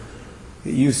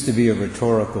It used to be a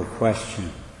rhetorical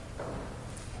question.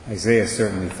 Isaiah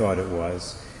certainly thought it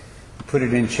was. He put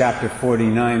it in chapter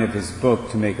 49 of his book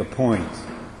to make a point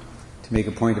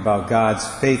about God's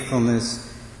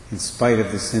faithfulness in spite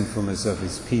of the sinfulness of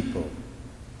his people.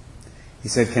 He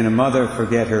said, "Can a mother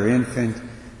forget her infant,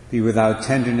 be without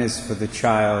tenderness for the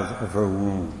child of her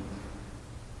womb?"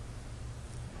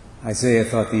 Isaiah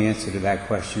thought the answer to that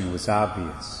question was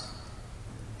obvious.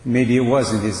 Maybe it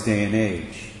was in his day and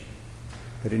age.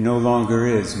 But it no longer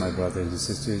is, my brothers and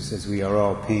sisters, as we are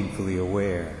all painfully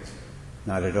aware.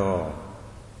 Not at all.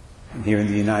 And here in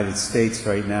the United States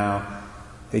right now,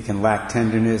 they can lack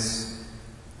tenderness,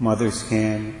 mothers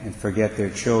can, and forget their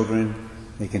children.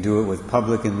 They can do it with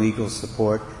public and legal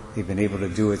support. They've been able to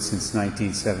do it since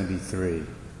 1973.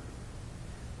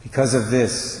 Because of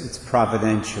this, it's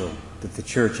providential that the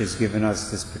Church has given us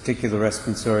this particular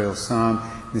responsorial psalm,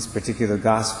 this particular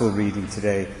gospel reading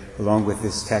today, along with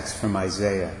this text from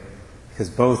Isaiah. Because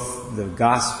both the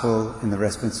gospel and the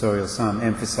responsorial psalm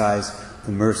emphasize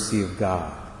the mercy of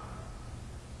God.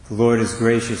 The Lord is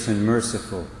gracious and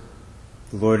merciful.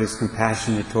 The Lord is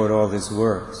compassionate toward all his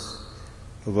works.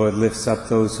 The Lord lifts up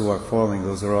those who are falling.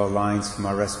 Those are all lines from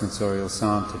our responsorial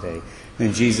psalm today.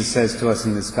 Then Jesus says to us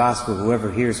in this gospel,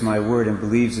 "Whoever hears my word and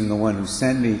believes in the one who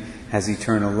sent me has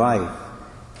eternal life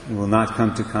and will not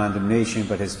come to condemnation,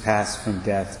 but has passed from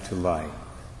death to life."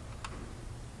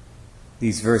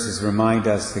 These verses remind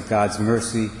us that God's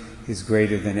mercy is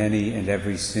greater than any and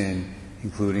every sin,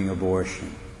 including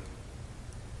abortion.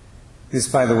 This,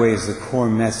 by the way, is the core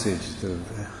message, the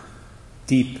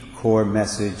deep core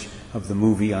message of the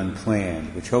movie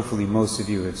Unplanned, which hopefully most of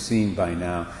you have seen by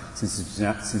now, since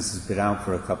it's been out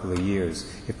for a couple of years.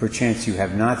 If perchance you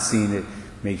have not seen it,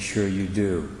 make sure you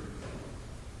do.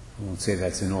 I won't say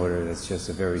that's in order, that's just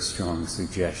a very strong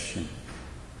suggestion.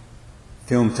 The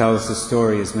film tells the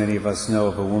story, as many of us know,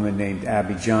 of a woman named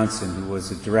Abby Johnson, who was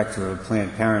the director of a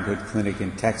Planned Parenthood clinic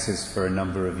in Texas for a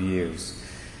number of years,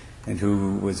 and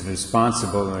who was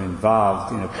responsible or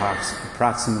involved in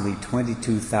approximately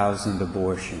 22,000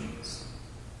 abortions.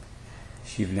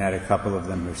 She even had a couple of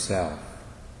them herself.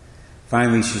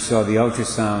 Finally, she saw the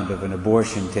ultrasound of an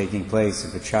abortion taking place,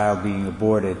 of a child being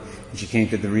aborted, and she came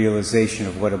to the realization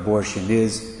of what abortion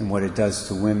is and what it does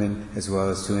to women as well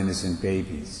as to innocent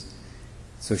babies.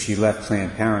 So she left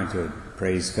Planned Parenthood,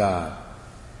 praise God.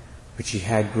 But she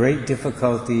had great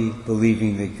difficulty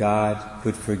believing that God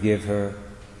could forgive her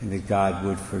and that God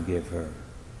would forgive her.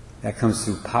 That comes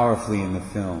through powerfully in the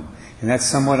film. And that's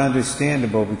somewhat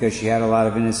understandable because she had a lot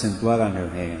of innocent blood on her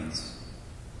hands.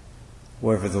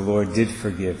 However, the Lord did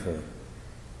forgive her.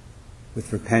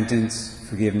 With repentance,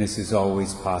 forgiveness is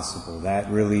always possible.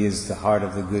 That really is the heart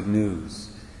of the good news.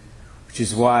 Which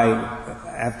is why,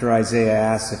 after Isaiah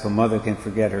asks if a mother can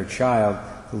forget her child,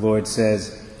 the Lord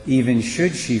says, "Even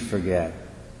should she forget,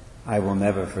 I will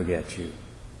never forget you."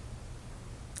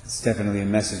 It's definitely a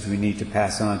message we need to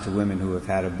pass on to women who have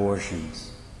had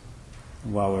abortions.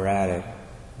 And while we're at it,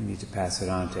 we need to pass it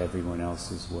on to everyone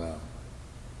else as well.